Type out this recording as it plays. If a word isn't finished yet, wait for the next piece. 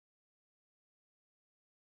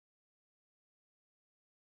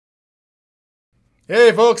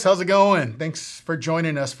Hey folks, how's it going? Thanks for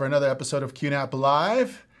joining us for another episode of QNAP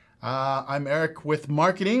Live. I'm Erick with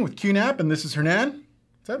Marketing with QNAP, and this is Hernan.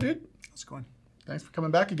 What's up, dude? How's it going? Thanks for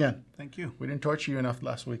coming back again. Thank you. We didn't torture you enough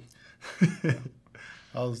last week.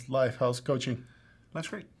 How's life? How's coaching? That's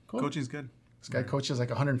great. Cool. Coaching's good. This guy coaches like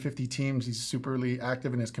 150 teams. He's superly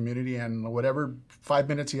active in his community, and whatever 5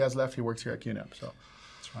 minutes he has left, he works here at QNAP. So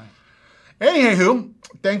That's right. Anywho,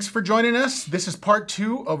 thanks for joining us. This is part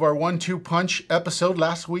 2 of our 1-2 punch episode.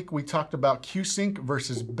 Last week, we talked about Qsync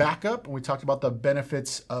versus backup. And we talked about the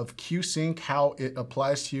benefits of Qsync, how it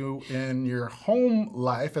applies to you in your home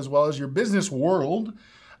life as well as your business world.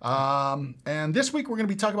 And this week, we're going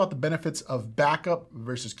to be talking about the benefits of backup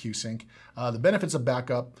versus Qsync. The benefits of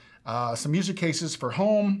backup, some user cases for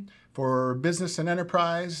home, for business and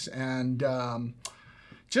enterprise, and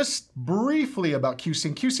just briefly about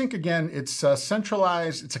Qsync. Qsync, again, it's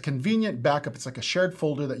centralized. It's a convenient backup. It's like a shared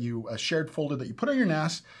folder that you put on your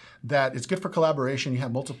NAS. That it's good for collaboration. You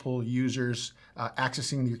have multiple users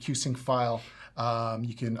accessing your Qsync file.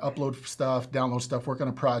 You can upload stuff, download stuff, work on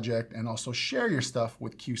a project, and also share your stuff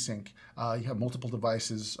with Qsync. You have multiple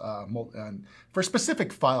devices and for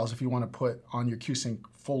specific files if you want to put on your Qsync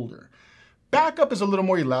folder. Backup is a little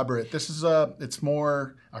more elaborate. This is it's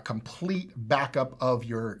more a complete backup of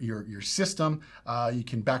your system. You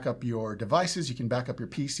can back up your devices. You can back up your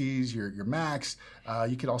PCs, your Macs.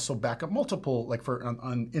 You can also back up multiple, like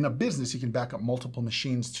in a business, you can back up multiple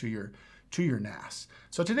machines to your NAS.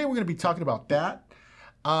 So today we're going to be talking about that.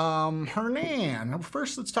 Hernan,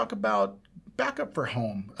 first let's talk about backup for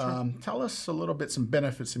home. Sure. Tell us a little bit, some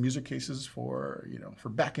benefits, some user cases for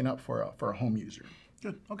backing up for a home user.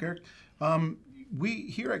 Good. Okay, Eric. We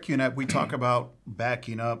here at QNAP, we talk about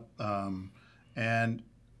backing up, and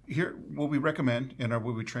here what we recommend what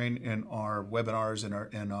we train in our webinars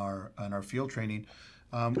and our field training,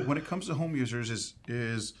 when it comes to home users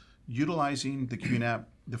is utilizing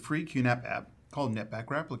the free QNAP app called NetBack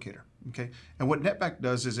Replicator. Okay, and what NetBack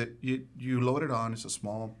does is you load it on. It's a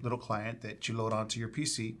small little client that you load onto your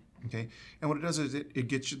PC. Okay, and what it does is it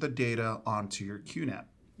gets you the data onto your QNAP,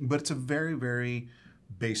 but it's a very, very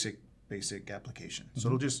basic application. So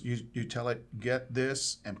it'll just you tell it, get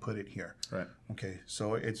this and put it here. Right. Okay.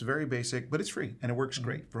 So it's very basic, but it's free and it works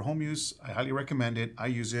great for home use. I highly recommend it. I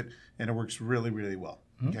use it and it works really, really well.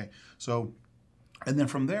 Okay. So, and then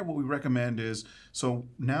from there, what we recommend is, so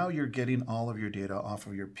now you're getting all of your data off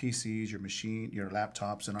of your PCs, your machine, your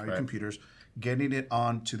laptops, and all your computers, getting it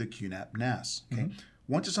onto the QNAP NAS. Okay.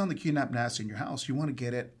 Once it's on the QNAP NAS in your house, you want to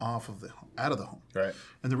get it out of the home. Right.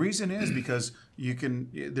 And the reason is because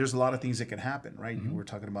there's a lot of things that can happen, right? We're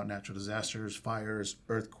talking about natural disasters, fires,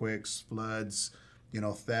 earthquakes, floods,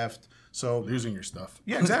 theft. So losing your stuff.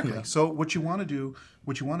 Yeah, exactly. Yeah. So what you want to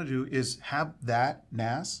do is have that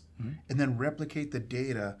NAS and then replicate the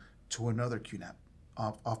data to another QNAP.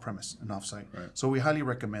 Off-premise and off-site. Right. So we highly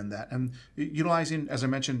recommend that. And utilizing, as I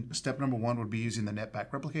mentioned, step number 1 would be using the NetBack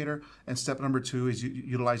Replicator. And step number 2 is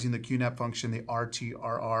utilizing the QNAP function, the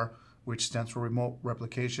RTRR, which stands for Remote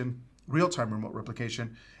Replication, Real-Time Remote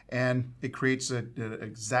Replication. And it creates an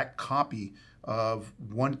exact copy of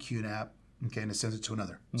one QNAP, okay, and it sends it to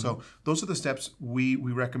another. So those are the steps we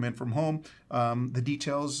recommend from home. The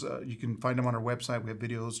details, you can find them on our website. We have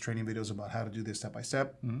videos, training videos about how to do this step by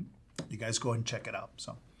step. You guys go and check it out.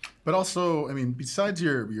 So, but also, I mean, besides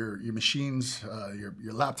your machines, your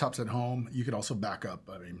laptops at home, you can also back up.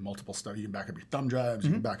 I mean, multiple stuff. You can back up your thumb drives.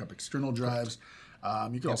 You can back up external drives.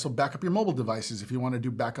 You can also back up your mobile devices if you want to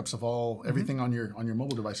do backups of everything on your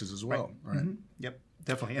mobile devices as well. Right. Yep.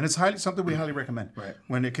 Definitely, and it's something we highly recommend. Right.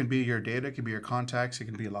 When it can be your data, it can be your contacts, it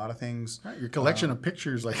can be a lot of things. Right. Your collection of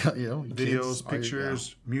pictures, like videos, kids,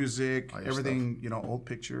 pictures, music, everything. Stuff. Old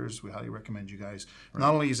pictures. We highly recommend you guys. Right.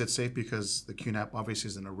 Not only is it safe because the QNAP obviously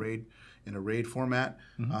is in a RAID format,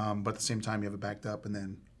 but at the same time you have it backed up and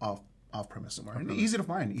then off premise somewhere. And easy to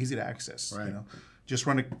find, easy to access. Right. Just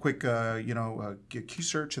run a quick key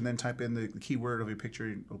search and then type in the keyword of your picture.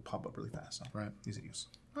 And it'll pop up really fast. So, right. Easy to use.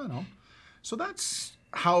 I know. So that's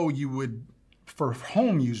how you would, for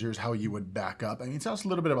home users, how you would back up. I mean, tell us a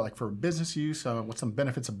little bit about, like, for business use, what's some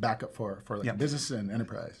benefits of backup for business and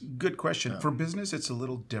enterprise? Good question. For business, it's a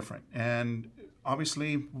little different. And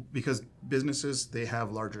obviously, because businesses, they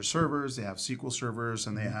have larger servers, they have SQL servers,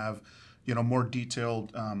 and they have, more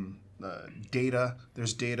detailed data.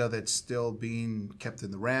 There's data that's still being kept in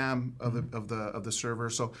the RAM of the server,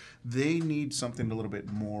 so they need something a little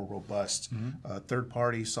bit more robust.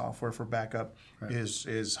 Third-party software for backup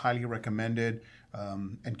is highly recommended.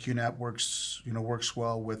 And QNAP works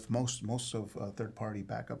well with most of third-party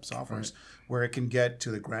backup softwares, where it can get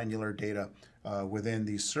to the granular data within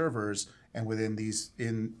these servers and within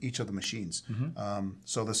in each of the machines.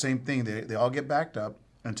 So the same thing, they all get backed up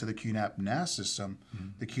into the QNAP NAS system.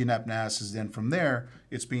 The QNAP NAS is then from there,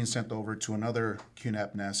 it's being sent over to another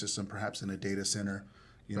QNAP NAS system, perhaps in a data center,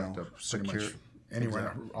 secure.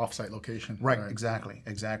 Anywhere, offsite location. Right, exactly.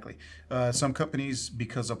 Some companies,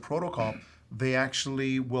 because of protocol, they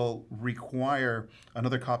actually will require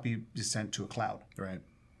another copy be sent to a cloud. Right.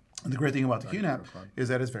 And the great thing about the QNAP is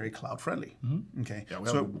that it's very cloud friendly. Okay. Yeah, we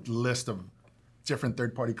have a list of different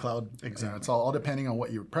third-party cloud. Exactly. It's all depending on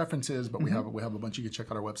what your preference is, but we have a bunch. You can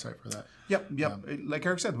check out our website for that. Yep. Like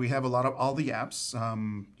Eric said, we have a lot of all the apps,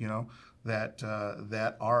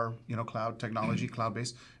 that are cloud technology,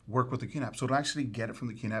 cloud-based, work with the QNAP. So it'll actually get it from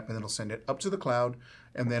the QNAP, and then it'll send it up to the cloud,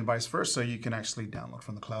 and then vice versa. You can actually download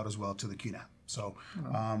from the cloud as well to the QNAP. So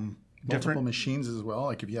multiple machines as well.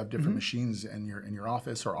 Like if you have different machines in your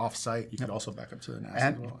office or offsite, you could also back up to the NAS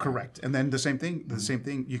as well. Correct. And then the same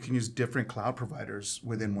thing. You can use different cloud providers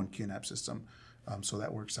within one QNAP system. So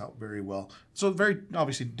that works out very well. So very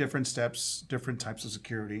obviously different steps, different types of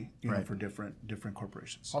security, for different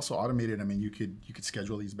corporations. Also automated. I mean, you could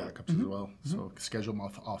schedule these backups as well. So schedule them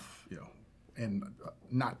off and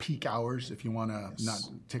not peak hours. If you want to not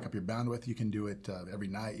take up your bandwidth, you can do it every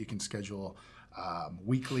night. You can schedule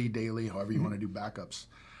weekly, daily, however you want to do backups.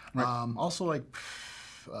 Also like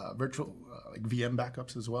virtual like VM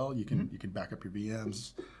backups as well. You can back up your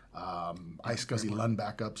VMs. iSCSI LUN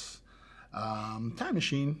backups. Time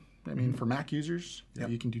Machine, I mean, for Mac users,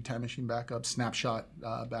 you can do Time Machine backups, snapshot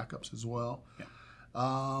backups as well.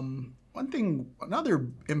 Another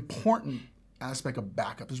important aspect of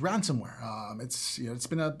backup is ransomware. It's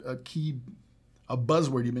been a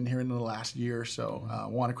buzzword you've been hearing in the last year or so.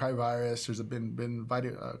 WannaCry virus. There's been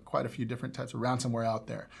quite a few different types of ransomware out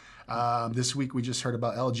there. This week we just heard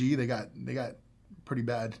about LG. They got pretty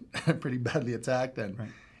badly attacked,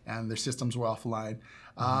 and their systems were offline.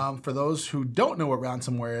 For those who don't know what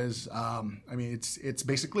ransomware is, it's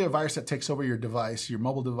basically a virus that takes over your device, your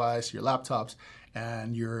mobile device, your laptops,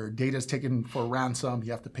 and your data is taken for ransom.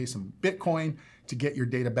 You have to pay some Bitcoin to get your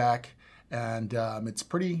data back, and it's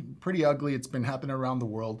pretty ugly. It's been happening around the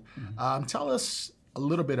world. Tell us a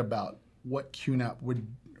little bit about what QNAP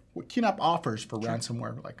offers for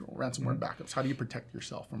ransomware, like ransomware backups. How do you protect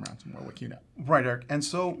yourself from ransomware with QNAP? Right, Eric. And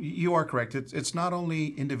so you are correct. It's not only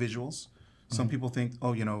individuals. Some people think,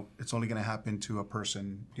 it's only going to happen to a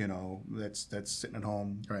person, that's sitting at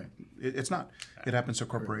home. Right. It's not. It happens to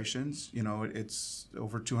corporations. It's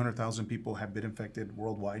over 200,000 people have been infected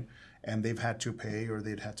worldwide, and they've had to pay or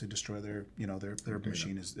they've had to destroy their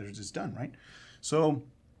machine is done, right? So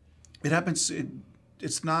it happens.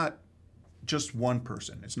 It's not just one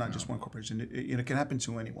person. It's not just one corporation. It can happen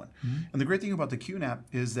to anyone. And the great thing about the QNAP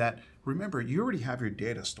is that, remember, you already have your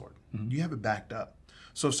data stored. You have it backed up.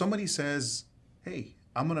 So if somebody says, "Hey,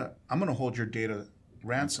 I'm gonna hold your data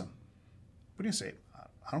ransom," what do you say?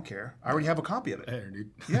 I don't care. I already have a copy of it. Hey,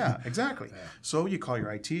 dude. Yeah, exactly. So you call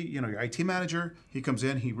your IT, your IT manager. He comes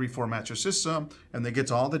in, he reformats your system, and then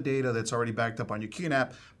gets all the data that's already backed up on your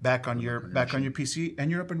QNAP back on your PC,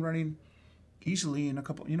 and you're up and running easily in a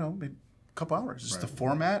couple hours. Just the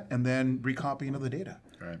format and then recopying of the data,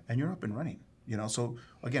 and you're up and running. So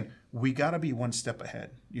again, we got to be one step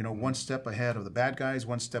ahead. One step ahead of the bad guys,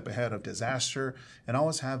 one step ahead of disaster, and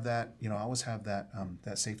always have that.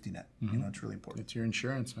 That safety net. It's really important. It's your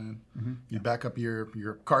insurance, man. You back up your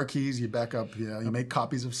car keys. You back up. You make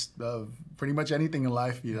copies of pretty much anything in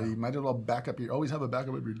life. You might as well back up. You always have a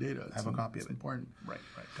backup of your data. Have a copy of it. Important. Right.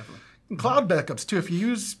 Definitely. And cloud backups too. If you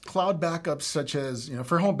use cloud backups, such as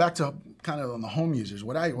for home, back to kind of on the home users.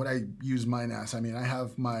 What I use mine as. I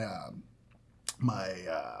have my my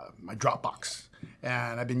Dropbox,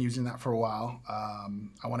 and I've been using that for a while. I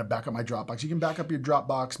want to back up my Dropbox. You can back up your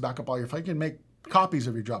Dropbox, back up all your files. You can make copies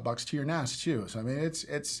of your Dropbox to your NAS too. So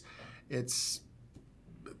it's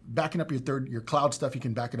backing up your cloud stuff. You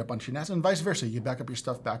can back it up onto your NAS, and vice versa. You can back up your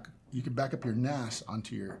stuff back. You can back up your NAS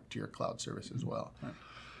onto your cloud service as well.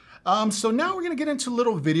 So now we're going to get into a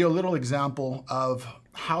little example of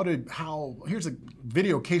here's a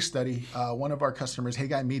video case study. One of our customers, Hey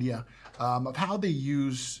Guy Media, of how they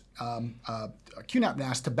use a QNAP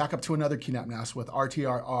NAS to back up to another QNAP NAS with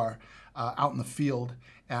RTRR out in the field.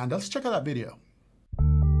 And let's check out that video.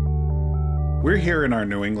 We're here in our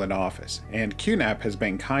New England office, and QNAP has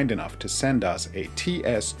been kind enough to send us a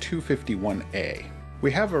TS251A.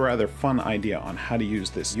 We have a rather fun idea on how to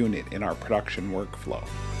use this unit in our production workflow.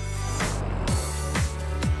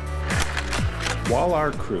 while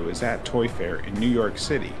our crew is at Toy Fair in New York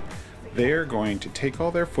City, they're going to take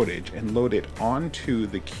all their footage and load it onto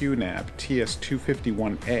the QNAP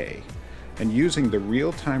TS251A, and using the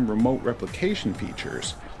real-time remote replication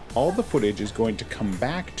features, all the footage is going to come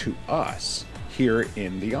back to us here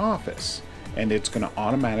in the office, and it's going to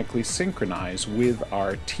automatically synchronize with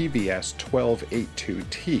our TVS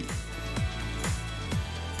 1282T.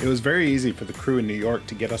 It was very easy for the crew in New York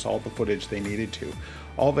to get us all the footage they needed to.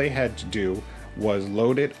 All they had to do was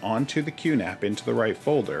load it onto the QNAP into the right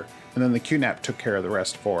folder, and then the QNAP took care of the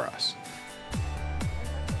rest for us.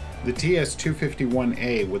 The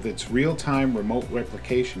TS251A, with its real-time remote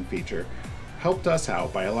replication feature, helped us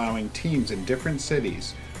out by allowing teams in different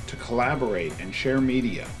cities to collaborate and share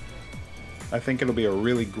media. I think it'll be a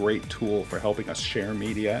really great tool for helping us share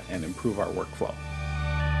media and improve our workflow.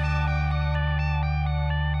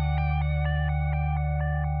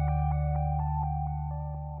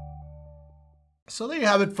 So there you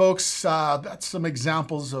have it, folks. That's some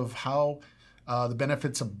examples of how the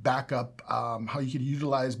benefits of backup, how you could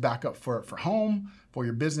utilize backup for home, for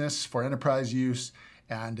your business, for enterprise use.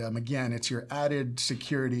 And again, it's your added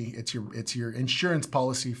security. It's your insurance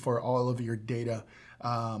policy for all of your data.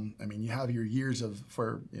 I mean, you have your years of,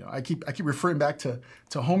 I keep referring back to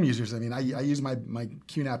home users. I mean, I use my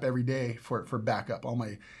QNAP every day for backup. All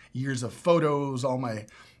my years of photos, all my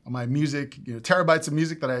music, terabytes of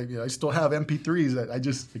music that I still have MP3s that I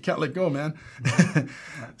can't let go, man.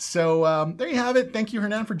 So there you have it. Thank you,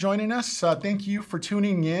 Hernan, for joining us. Thank you for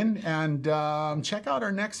tuning in, and check out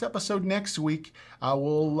our next episode next week.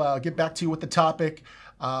 We'll get back to you with the topic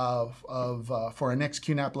for our next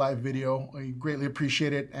QNAP live video. We greatly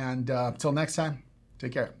appreciate it. And until next time,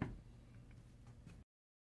 take care.